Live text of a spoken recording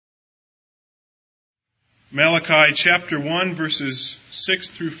Malachi chapter 1, verses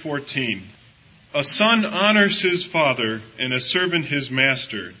 6 through 14. A son honors his father, and a servant his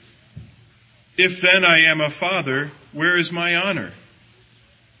master. If then I am a father, where is my honor?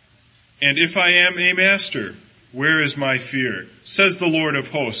 And if I am a master, where is my fear? Says the Lord of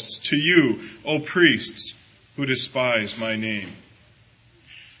hosts to you, O priests, who despise my name.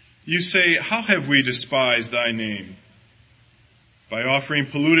 You say, how have we despised thy name? By offering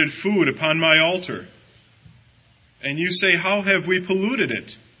polluted food upon my altar. And you say, how have we polluted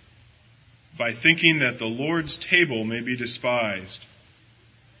it? By thinking that the Lord's table may be despised.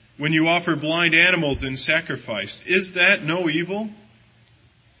 When you offer blind animals in sacrifice, is that no evil?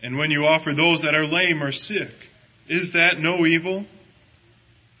 And when you offer those that are lame or sick, is that no evil?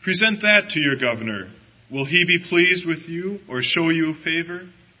 Present that to your governor. Will he be pleased with you or show you a favor?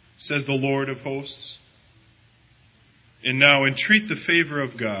 Says the Lord of hosts. And now entreat the favor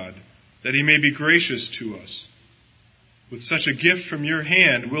of God, that he may be gracious to us. With such a gift from your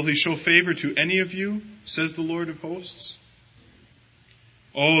hand, will he show favor to any of you? Says the Lord of hosts.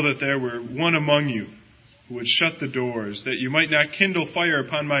 Oh, that there were one among you who would shut the doors, that you might not kindle fire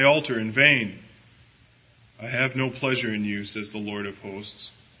upon my altar in vain. I have no pleasure in you, says the Lord of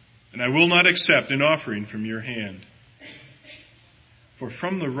hosts, and I will not accept an offering from your hand. For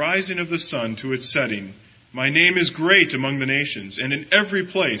from the rising of the sun to its setting, my name is great among the nations, and in every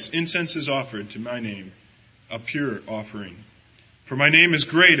place incense is offered to my name, a pure offering. For my name is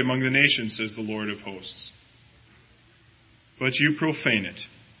great among the nations, says the Lord of hosts. But you profane it,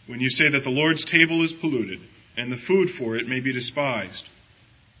 when you say that the Lord's table is polluted, and the food for it may be despised.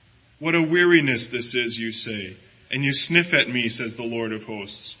 What a weariness this is, you say, and you sniff at me, says the Lord of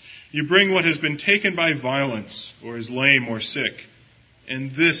hosts. You bring what has been taken by violence, or is lame or sick,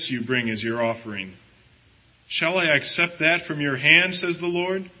 and this you bring as your offering. Shall I accept that from your hand, says the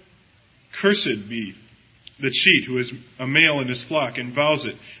Lord? Cursed be the cheat who is a male in his flock and vows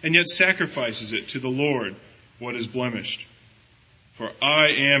it, and yet sacrifices it to the Lord what is blemished. For I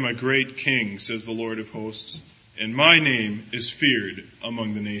am a great king, says the Lord of hosts, and my name is feared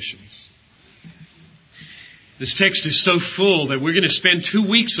among the nations. This text is so full that we're going to spend 2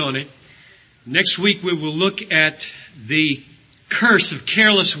 weeks on it. Next week we will look at the curse of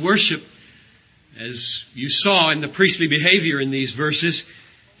careless worship, as you saw in the priestly behavior in these verses.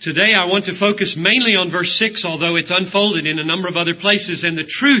 Today I want to focus mainly on verse 6, although it's unfolded in a number of other places, and the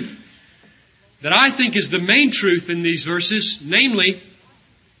truth that I think is the main truth in these verses, namely,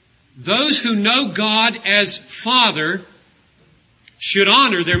 those who know God as Father should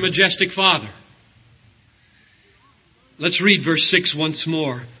honor their majestic Father. Let's read verse 6 once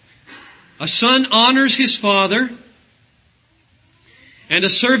more. A son honors his father, and a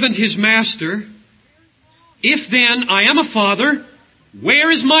servant his master. If then I am a father,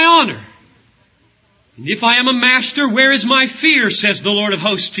 where is my honor? And if I am a master, where is my fear, says the Lord of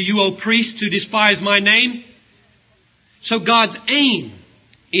hosts to you, O priests who despise my name? So God's aim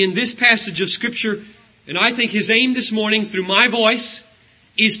in this passage of Scripture, and I think His aim this morning through my voice,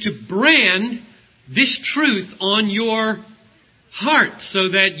 is to brand this truth on your heart so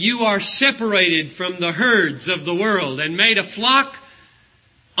that you are separated from the herds of the world and made a flock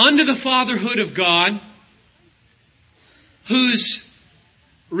under the fatherhood of God, whose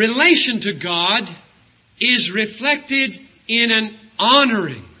relation to God is reflected in an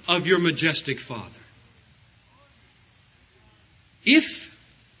honoring of your majestic Father. If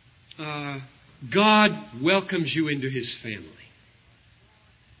God welcomes you into His family,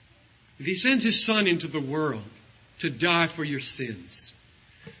 if He sends His Son into the world to die for your sins,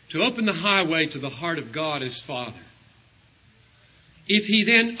 to open the highway to the heart of God as Father, if He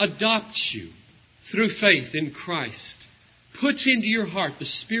then adopts you through faith in Christ, puts into your heart the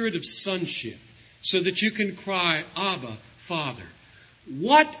spirit of sonship so that you can cry, Abba, Father,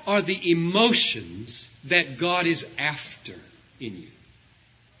 what are the emotions that God is after in you?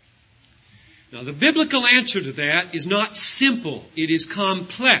 Now, the biblical answer to that is not simple. It is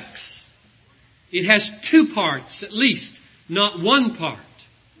complex. It has 2 parts, at least, not 1 part.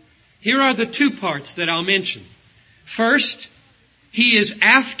 Here are the 2 parts that I'll mention. First, He is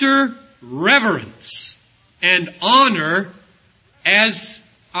after reverence and honor as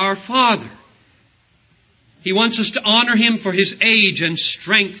our Father. He wants us to honor Him for His age and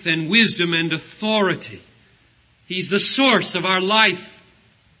strength and wisdom and authority. He's the source of our life,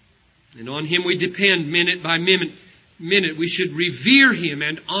 and on Him we depend minute by minute. We should revere Him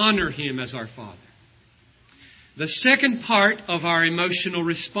and honor Him as our Father. The second part of our emotional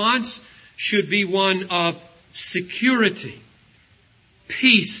response should be one of security,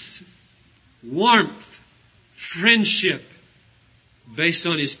 peace, warmth, friendship, based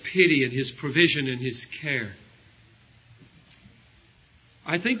on His pity and His provision and His care.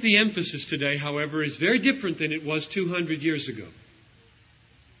 I think the emphasis today, however, is very different than it was 200 years ago.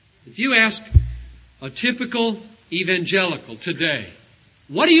 If you ask a typical evangelical today,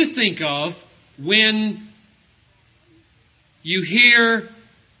 what do you think of when you hear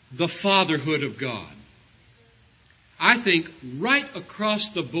the fatherhood of God? I think right across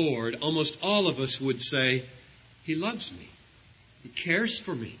the board, almost all of us would say, He loves me. He cares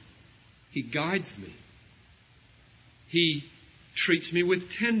for me. He guides me. He treats me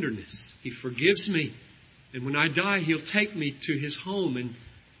with tenderness. He forgives me. And when I die, He'll take me to His home and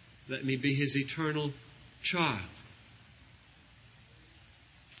let me be His eternal child.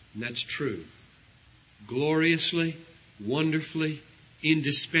 And that's true. Gloriously, wonderfully,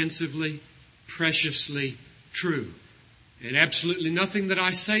 indispensably, preciously true. And absolutely nothing that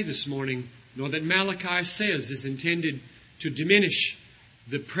I say this morning, nor that Malachi says, is intended to diminish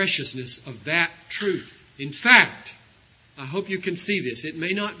the preciousness of that truth. In fact, I hope you can see this. It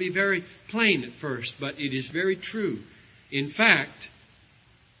may not be very plain at first, but it is very true. In fact,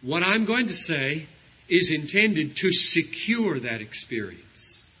 what I'm going to say is intended to secure that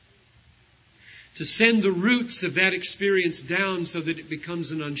experience, to send the roots of that experience down so that it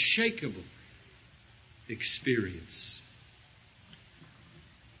becomes an unshakable experience.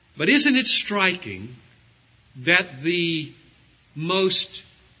 But isn't it striking that the most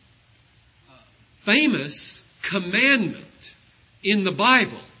famous commandment in the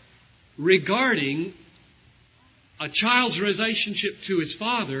Bible regarding a child's relationship to his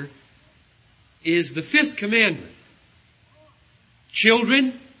father is the fifth commandment?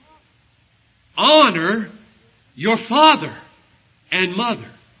 Children, honor your father and mother.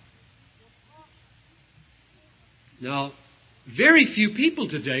 Now, very few people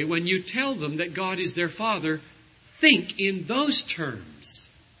today, when you tell them that God is their Father, think in those terms.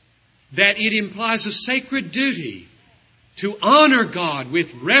 That it implies a sacred duty to honor God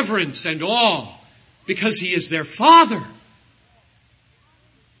with reverence and awe because He is their Father.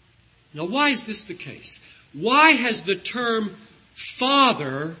 Now, why is this the case? Why has the term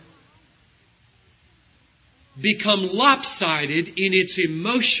Father become lopsided in its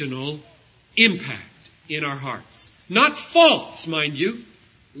emotional impact in our hearts? Not false, mind you,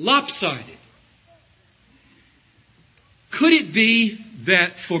 lopsided. Could it be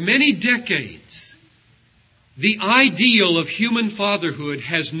that for many decades, the ideal of human fatherhood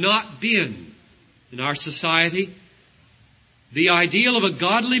has not been, in our society, the ideal of a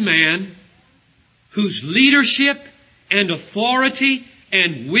godly man whose leadership and authority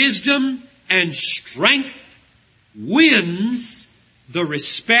and wisdom and strength wins the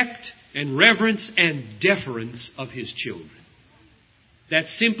respect and reverence and deference of his children? That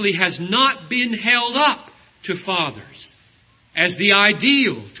simply has not been held up to fathers as the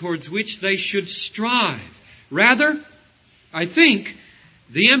ideal towards which they should strive. Rather, I think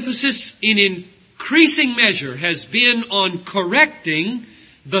the emphasis in increasing measure has been on correcting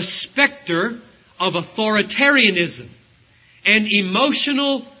the specter of authoritarianism and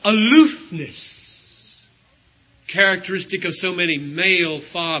emotional aloofness characteristic of so many male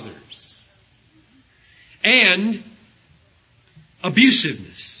fathers, and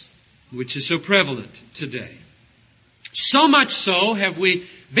abusiveness, which is so prevalent today. So much so have we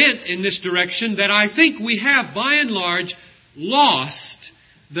bent in this direction that I think we have, by and large, lost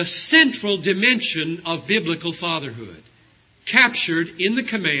the central dimension of biblical fatherhood, captured in the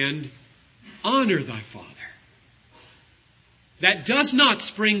command, honor thy father. That does not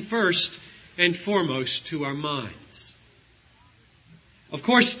spring first and foremost to our minds. Of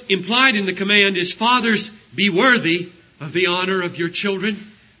course, implied in the command is, fathers, be worthy of the honor of your children.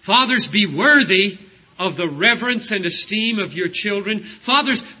 Fathers, be worthy of the reverence and esteem of your children.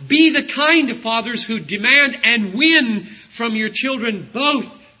 Fathers, be the kind of fathers who demand and win from your children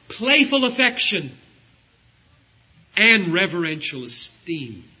both playful affection and reverential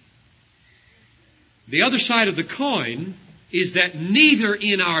esteem. The other side of the coin is that neither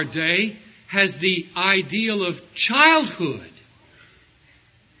in our day has the ideal of childhood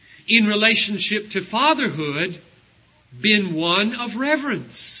in relationship to fatherhood been one of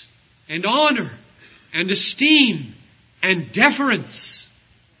reverence and honor and esteem and deference.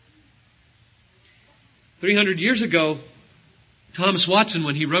 300 years ago, Thomas Watson,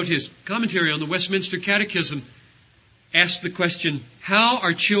 when he wrote his commentary on the Westminster Catechism, asked the question, how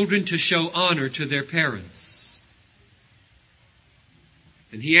are children to show honor to their parents?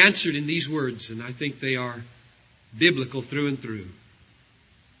 And he answered in these words, and I think they are biblical through and through.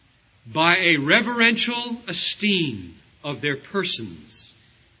 By a reverential esteem of their persons,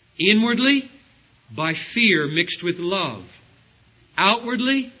 inwardly by fear mixed with love,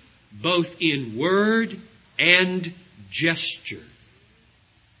 outwardly, both in word and gesture.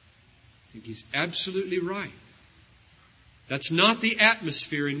 I think he's absolutely right. That's not the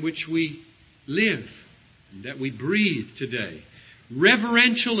atmosphere in which we live and that we breathe today.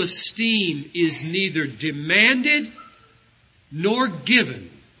 Reverential esteem is neither demanded nor given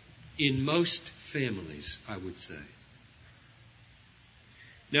in most families, I would say.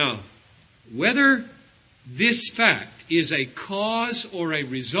 Now, whether this fact is a cause or a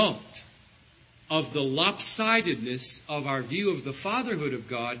result of the lopsidedness of our view of the fatherhood of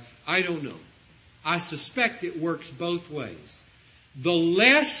God, I don't know. I suspect it works both ways. The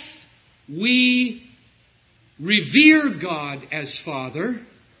less we revere God as Father,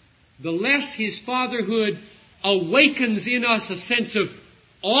 the less His fatherhood awakens in us a sense of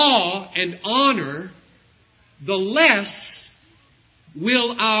awe and honor, the less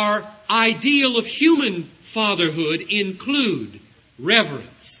will our ideal of human fatherhood include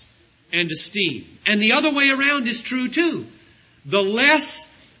reverence and esteem. And the other way around is true too. The less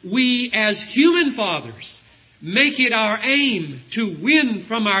we as human fathers make it our aim to win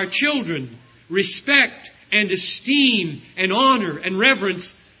from our children respect and esteem and honor and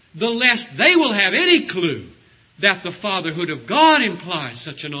reverence, the less they will have any clue that the fatherhood of God implies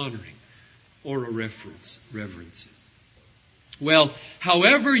such an honoring or a reverencing. Well,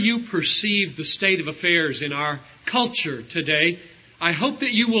 however you perceive the state of affairs in our culture today, I hope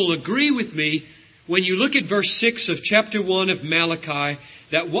that you will agree with me when you look at verse 6 of chapter 1 of Malachi,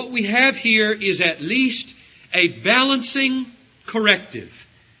 that what we have here is at least a balancing corrective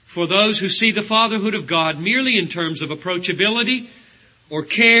for those who see the fatherhood of God merely in terms of approachability or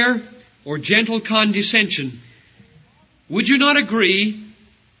care or gentle condescension. Would you not agree?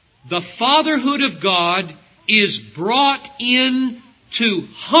 The fatherhood of God is brought in to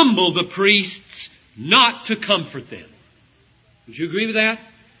humble the priests, not to comfort them. Would you agree with that?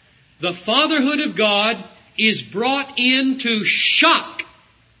 The fatherhood of God is brought in to shock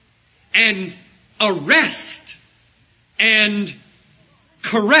and arrest and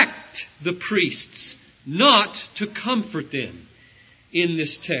correct the priests, not to comfort them in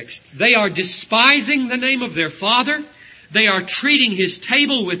this text. They are despising the name of their father. They are treating His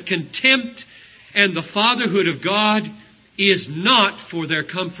table with contempt. And the fatherhood of God is not for their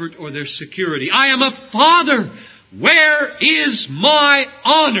comfort or their security. I am a father. Where is my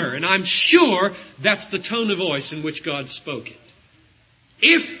honor? And I'm sure that's the tone of voice in which God spoke it.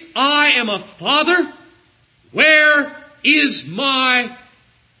 If I am a father, where is my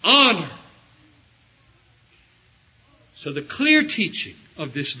honor? So the clear teaching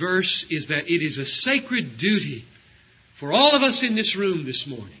of this verse is that it is a sacred duty for all of us in this room this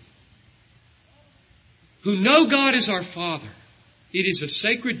morning who know God as our Father. It is a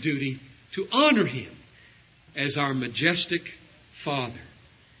sacred duty to honor Him as our majestic Father.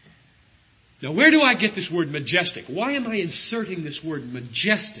 Now, where do I get this word majestic? Why am I inserting this word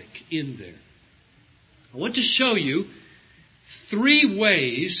majestic in there? I want to show you 3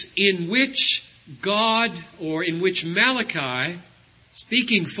 ways in which God, or in which Malachi,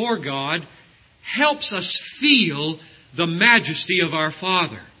 speaking for God, helps us feel the majesty of our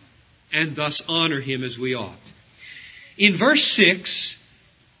Father and thus honor Him as we ought. In verse 6,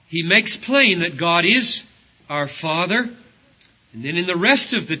 he makes plain that God is our Father. And then in the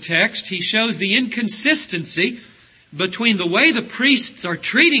rest of the text, he shows the inconsistency between the way the priests are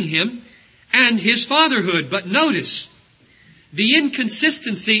treating Him and His fatherhood. But notice, the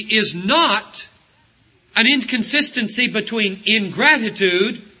inconsistency is not an inconsistency between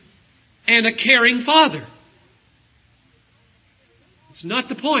ingratitude and a caring Father. It's not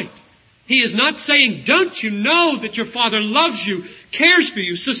the point. He is not saying, don't you know that your Father loves you, cares for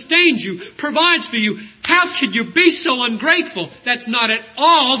you, sustains you, provides for you? How could you be so ungrateful? That's not at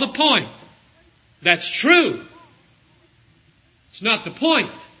all the point. That's true. It's not the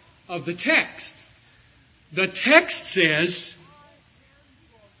point of the text. The text says,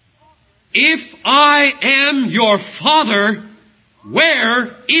 if I am your Father,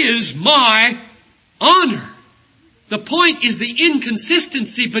 where is my honor? The point is the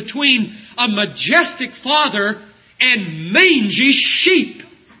inconsistency between a majestic Father and mangy sheep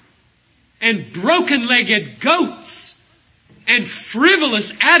and broken-legged goats and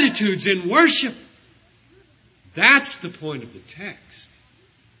frivolous attitudes in worship. That's the point of the text.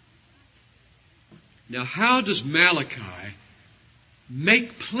 Now, how does Malachi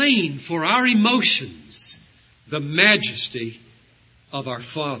make plain for our emotions the majesty of our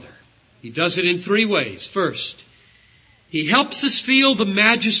Father? He does it in 3 ways. First, he helps us feel the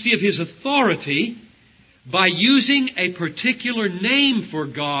majesty of His authority by using a particular name for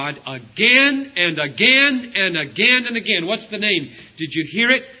God again and again and again and again. What's the name? Did you hear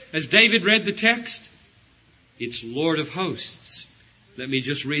it as David read the text? It's Lord of Hosts. Let me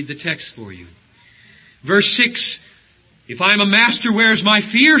just read the text for you. Verse 6, if I am a master, where is my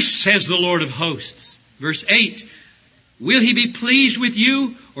fear, says the Lord of Hosts. Verse 8, will he be pleased with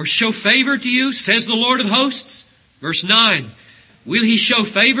you or show favor to you, says the Lord of Hosts? Verse 9, will he show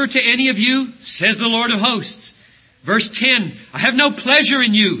favor to any of you, says the Lord of Hosts? Verse 10, I have no pleasure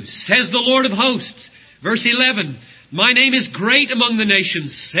in you, says the Lord of Hosts. Verse 11, my name is great among the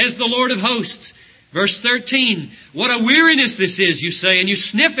nations, says the Lord of Hosts. Verse 13, what a weariness this is, you say, and you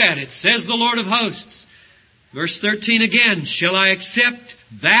sniff at it, says the Lord of Hosts. Verse 13 again, shall I accept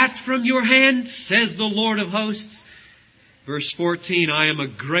that from your hand, says the Lord of Hosts? Verse 14, I am a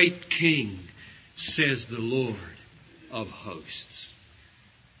great king, says the Lord of Hosts.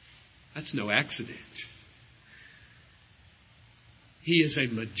 That's no accident. He is a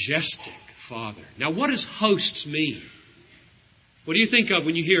majestic Father. Now, what does hosts mean? What do you think of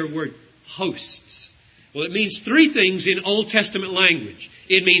when you hear the word hosts? Well, it means three things in Old Testament language.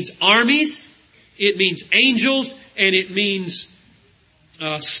 It means armies, it means angels, and it means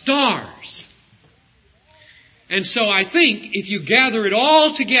stars. And so I think if you gather it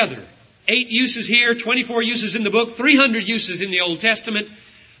all together, 8 uses here, 24 uses in the book, 300 uses in the Old Testament,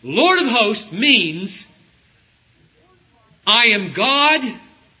 Lord of Hosts means I am God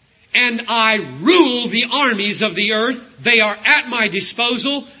and I rule the armies of the earth. They are at my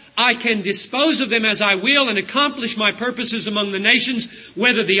disposal. I can dispose of them as I will and accomplish my purposes among the nations,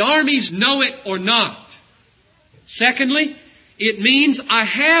 whether the armies know it or not. Secondly, it means I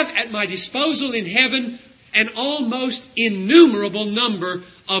have at my disposal in heaven an almost innumerable number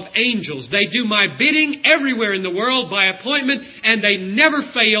of angels. They do my bidding everywhere in the world by appointment, and they never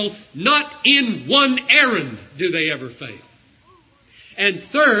fail. Not in one errand do they ever fail. And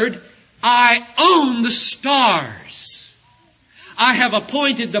third, I own the stars. I have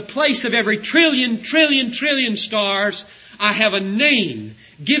appointed the place of every trillion stars. I have a name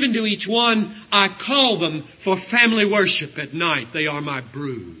given to each one. I call them for family worship at night. They are my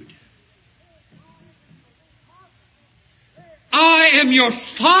brood. I am your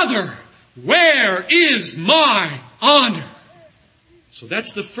Father. Where is my honor? So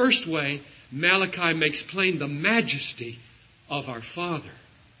that's the first way Malachi makes plain the majesty of our Father.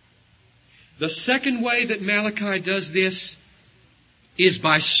 The second way that Malachi does this is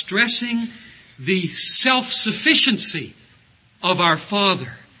by stressing the self-sufficiency of our Father.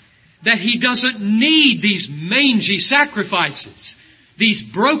 That He doesn't need these mangy sacrifices, these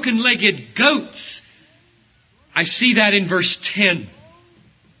broken-legged goats. I see that in verse 10.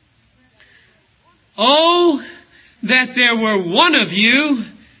 Oh, that there were one of you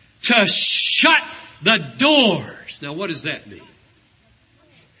to shut the doors. Now, what does that mean?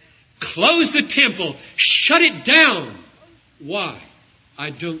 Close the temple. Shut it down. Why? I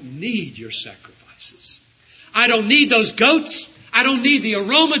don't need your sacrifices. I don't need those goats. I don't need the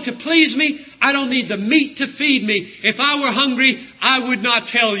aroma to please me. I don't need the meat to feed me. If I were hungry, I would not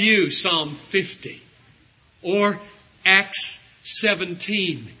tell you, Psalm 50. Or Acts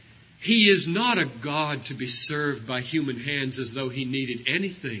 17. He is not a God to be served by human hands as though He needed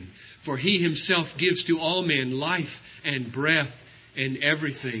anything. For He Himself gives to all men life and breath and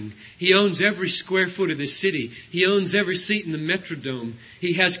everything. He owns every square foot of this city. He owns every seat in the Metrodome.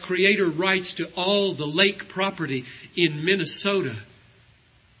 He has creator rights to all the lake property in Minnesota.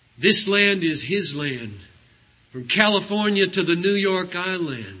 This land is His land. From California to the New York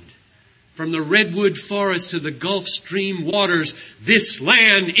Island. From the redwood forest to the Gulf Stream waters, this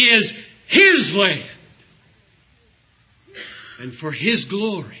land is His land. And for His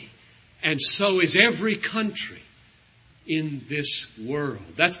glory. And so is every country in this world.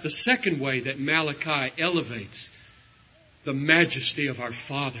 That's the second way that Malachi elevates the majesty of our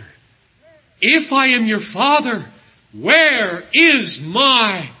Father. If I am your Father, where is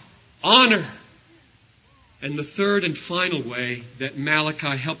my honor? And the third and final way that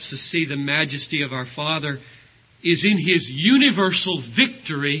Malachi helps us see the majesty of our Father is in His universal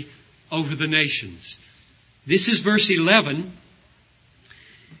victory over the nations. This is verse 11.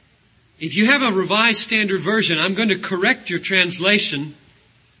 If you have a Revised Standard Version, I'm going to correct your translation.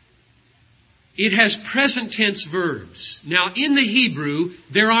 It has present tense verbs. Now, in the Hebrew,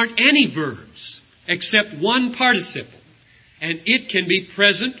 there aren't any verbs except one participle. And it can be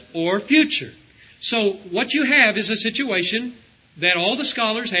present or future. So what you have is a situation that all the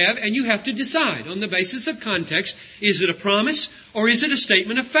scholars have, and you have to decide on the basis of context, is it a promise or is it a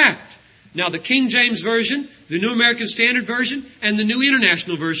statement of fact? Now the King James Version, the New American Standard Version, and the New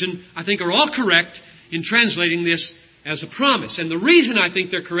International Version, I think are all correct in translating this as a promise. And the reason I think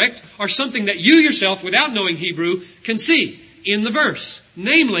they're correct are something that you yourself, without knowing Hebrew, can see in the verse.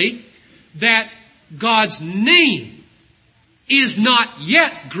 Namely, that God's name is not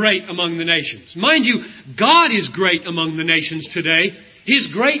yet great among the nations. Mind you, God is great among the nations today. His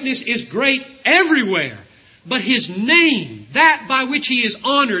greatness is great everywhere. But His name, that by which He is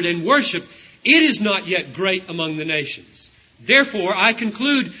honored and worshipped, it is not yet great among the nations. Therefore, I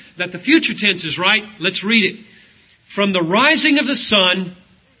conclude that the future tense is right. Let's read it. From the rising of the sun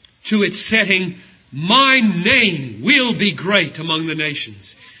to its setting, my name will be great among the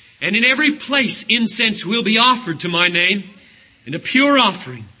nations. And in every place incense will be offered to my name, and a pure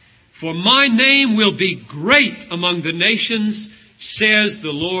offering. For my name will be great among the nations, says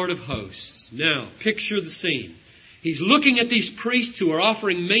the Lord of hosts. Now, picture the scene. He's looking at these priests who are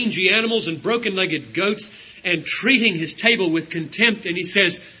offering mangy animals and broken-legged goats and treating His table with contempt. And He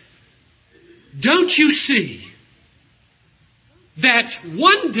says, don't you see that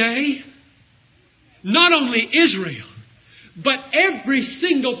one day, not only Israel, but every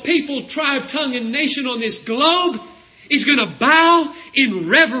single people, tribe, tongue, and nation on this globe is going to bow in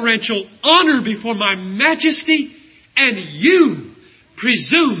reverential honor before my majesty, and you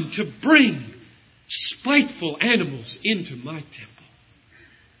presume to bring spiteful animals into my temple.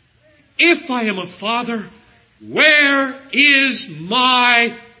 If I am a father, where is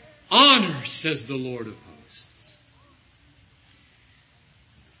my honor, says the Lord of hosts.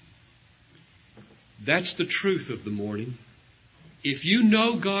 That's the truth of the morning. If you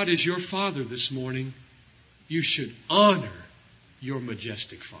know God is your Father this morning, you should honor your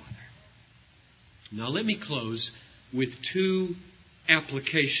majestic Father. Now let me close with two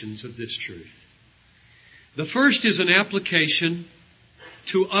applications of this truth. The first is an application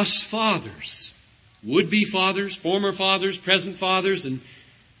to us fathers, would-be fathers, former fathers, present fathers, and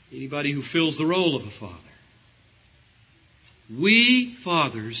anybody who fills the role of a father. We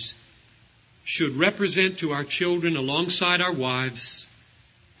fathers should represent to our children, alongside our wives,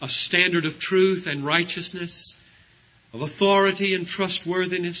 a standard of truth and righteousness, of authority and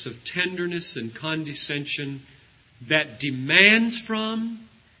trustworthiness, of tenderness and condescension that demands from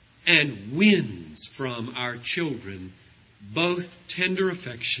and wins from our children both tender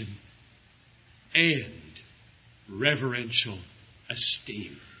affection and reverential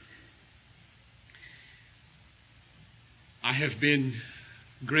esteem. I have been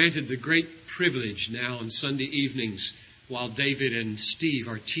granted the great privilege now on Sunday evenings while David and Steve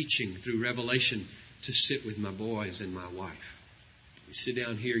are teaching through Revelation to sit with my boys and my wife. We sit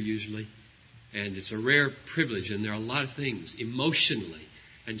down here usually, and it's a rare privilege, and there are a lot of things emotionally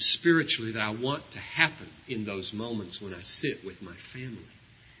and spiritually that I want to happen in those moments when I sit with my family.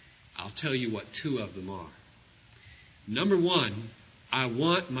 I'll tell you what two of them are. Number one, I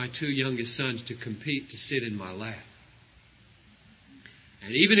want my two youngest sons to compete to sit in my lap.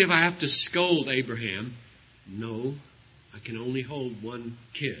 And even if I have to scold Abraham, no, I can only hold one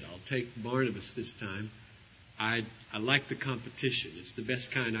kid. I'll take Barnabas this time. I like the competition. It's the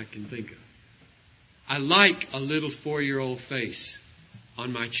best kind I can think of. I like a little 4-year-old face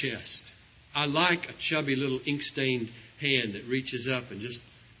on my chest. I like a chubby little ink-stained hand that reaches up and just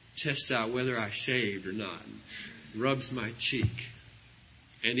tests out whether I shaved or not, and rubs my cheek.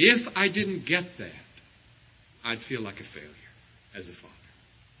 And if I didn't get that, I'd feel like a failure as a father.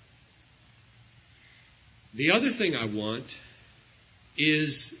 The other thing I want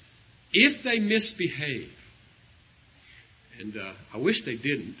is if they misbehave, and I wish they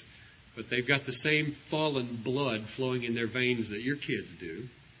didn't, but they've got the same fallen blood flowing in their veins that your kids do.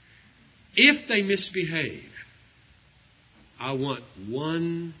 If they misbehave, I want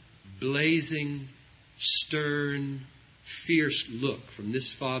one blazing, stern, fierce look from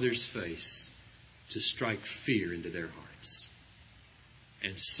this father's face to strike fear into their hearts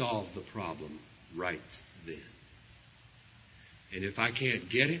and solve the problem right then. And if I can't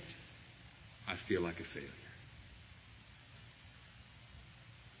get it, I feel like a failure.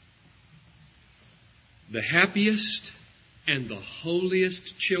 The happiest and the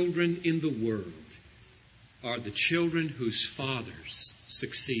holiest children in the world are the children whose fathers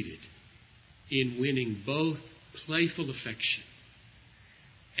succeeded in winning both playful affection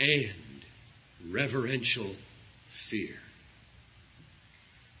and reverential fear.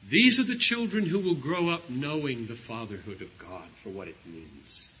 These are the children who will grow up knowing the fatherhood of God for what it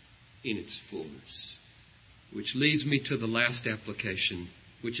means in its fullness. Which leads me to the last application,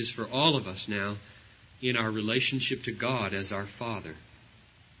 which is for all of us now in our relationship to God as our Father.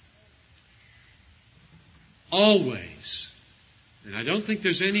 Always, and I don't think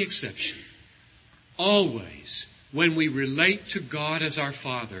there's any exception, always when we relate to God as our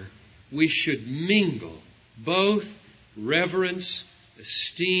Father, we should mingle both reverence,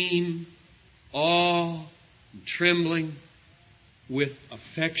 esteem, awe, and trembling with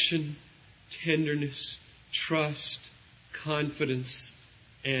affection, tenderness, trust, confidence,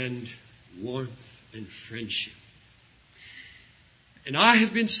 and warmth and friendship. And I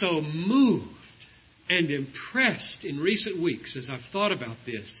have been so moved and impressed in recent weeks as I've thought about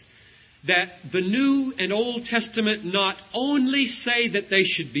this, that the New and Old Testament not only say that they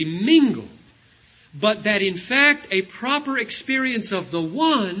should be mingled, but that in fact a proper experience of the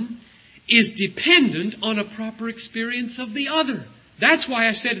one is dependent on a proper experience of the other. That's why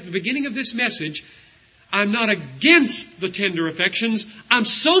I said at the beginning of this message, I'm not against the tender affections. I'm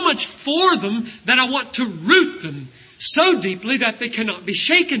so much for them that I want to root them so deeply that they cannot be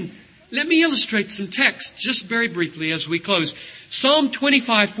shaken. Let me illustrate some text just very briefly as we close. Psalm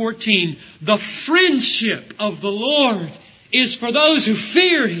 25:14. The friendship of the Lord is for those who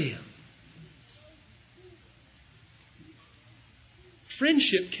fear Him.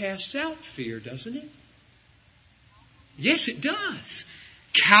 Friendship casts out fear, doesn't it? Yes, it does.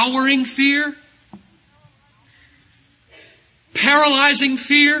 Cowering fear, paralyzing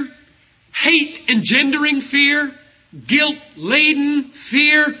fear, hate-engendering fear, guilt-laden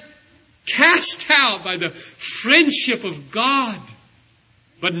fear, cast out by the friendship of God,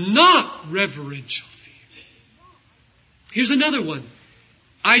 but not reverential fear. Here's another one.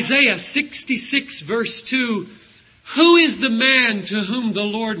 Isaiah 66 verse 2. Who is the man to whom the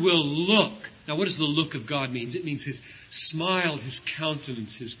Lord will look? Now what does the look of God mean? It means His smile, His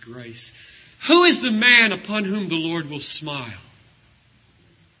countenance, His grace. Who is the man upon whom the Lord will smile?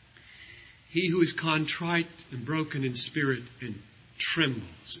 He who is contrite and broken in spirit and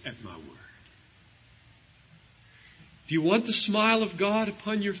trembles at my word. Do you want the smile of God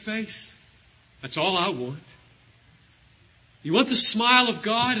upon your face? That's all I want. You want the smile of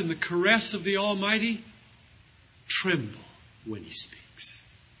God and the caress of the Almighty? Tremble when He speaks.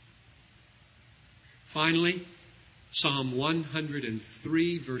 Finally, Psalm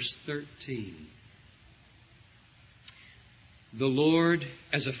 103 verse 13. The Lord,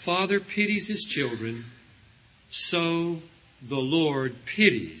 as a father pities his children, so the Lord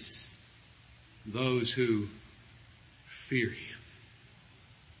pities those who fear Him.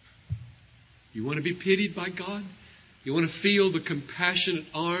 You want to be pitied by God? You want to feel the compassionate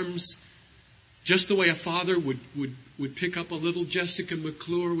arms, just the way a father would pick up a little Jessica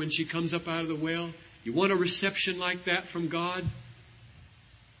McClure when she comes up out of the well? You want a reception like that from God?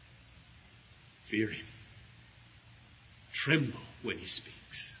 Fear Him. Tremble when He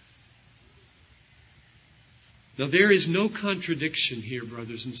speaks. Now there is no contradiction here,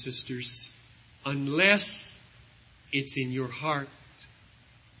 brothers and sisters, unless it's in your heart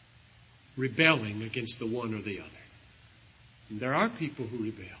rebelling against the one or the other. And there are people who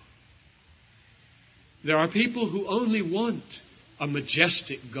rebel. There are people who only want a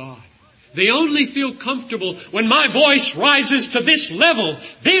majestic God. They only feel comfortable when my voice rises to this level,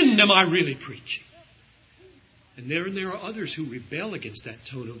 then am I really preaching. And there are others who rebel against that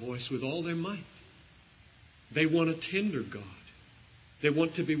tone of voice with all their might. They want a tender God. They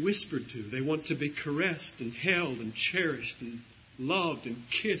want to be whispered to. They want to be caressed and held and cherished and loved and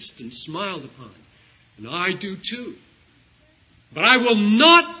kissed and smiled upon. And I do too. But I will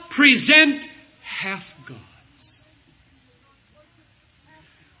not present half gods.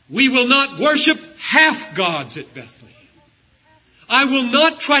 We will not worship half gods at Bethlehem. I will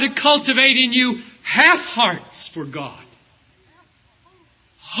not try to cultivate in you half hearts for God.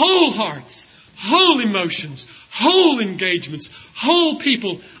 Whole hearts, whole emotions, whole engagements, whole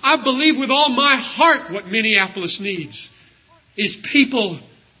people. I believe with all my heart what Minneapolis needs is people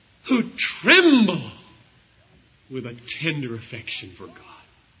who tremble with a tender affection for God.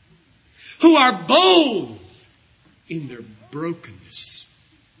 Who are bold in their brokenness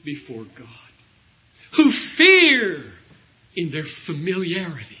before God. Who fear in their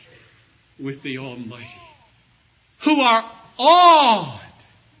familiarity with the Almighty. Who are awed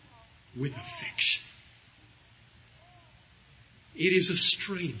with affection. It is a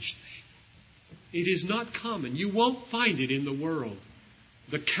strange thing. It is not common. You won't find it in the world.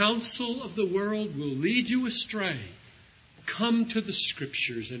 The counsel of the world will lead you astray. Come to the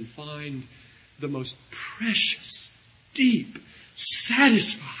Scriptures and find the most precious, deep,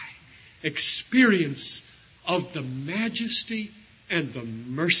 satisfying experience of the majesty and the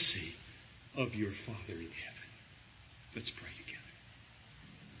mercy of your Father in heaven. Let's pray together.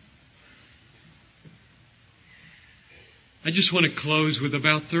 I just want to close with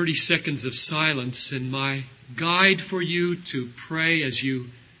about 30 seconds of silence, and my guide for you to pray as you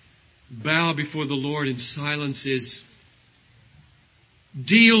bow before the Lord in silence is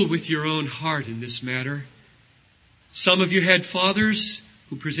Deal with your own heart in this matter. Some of you had fathers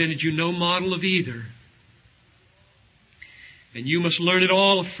who presented you no model of either. And you must learn it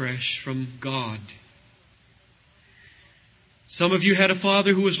all afresh from God. Some of you had a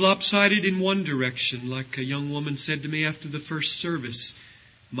father who was lopsided in one direction, like a young woman said to me after the first service.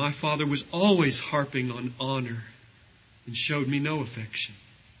 My father was always harping on honor and showed me no affection.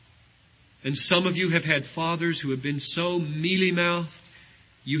 And some of you have had fathers who have been so mealy-mouthed,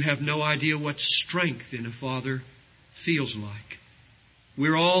 you have no idea what strength in a father feels like.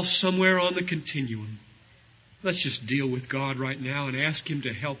 We're all somewhere on the continuum. Let's just deal with God right now and ask Him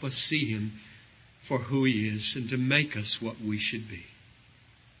to help us see Him for who He is and to make us what we should be.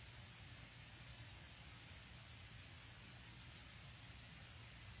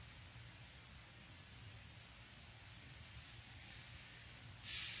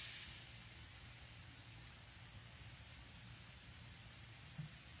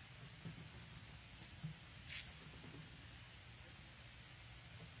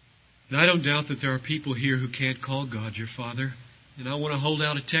 And I don't doubt that there are people here who can't call God your Father. And I want to hold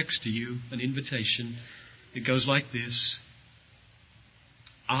out a text to you, an invitation. It goes like this.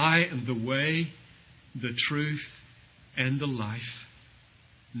 I am the way, the truth, and the life.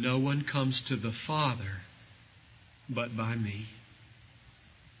 No one comes to the Father but by me.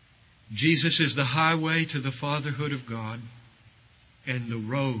 Jesus is the highway to the fatherhood of God, and the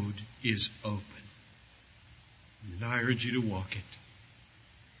road is open. And I urge you to walk it.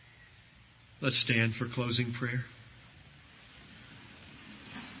 Let's stand for closing prayer.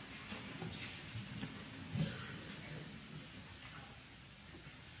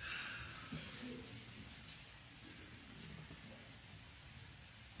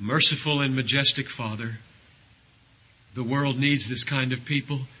 Merciful and majestic Father, the world needs this kind of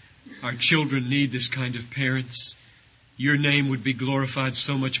people. Our children need this kind of parents. Your name would be glorified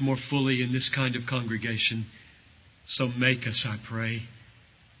so much more fully in this kind of congregation. So make us, I pray,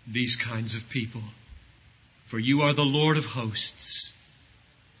 these kinds of people. For you are the Lord of hosts.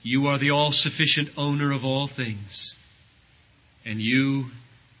 You are the all-sufficient owner of all things. And you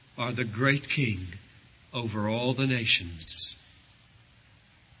are the great King over all the nations.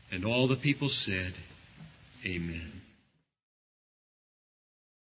 And all the people said, Amen.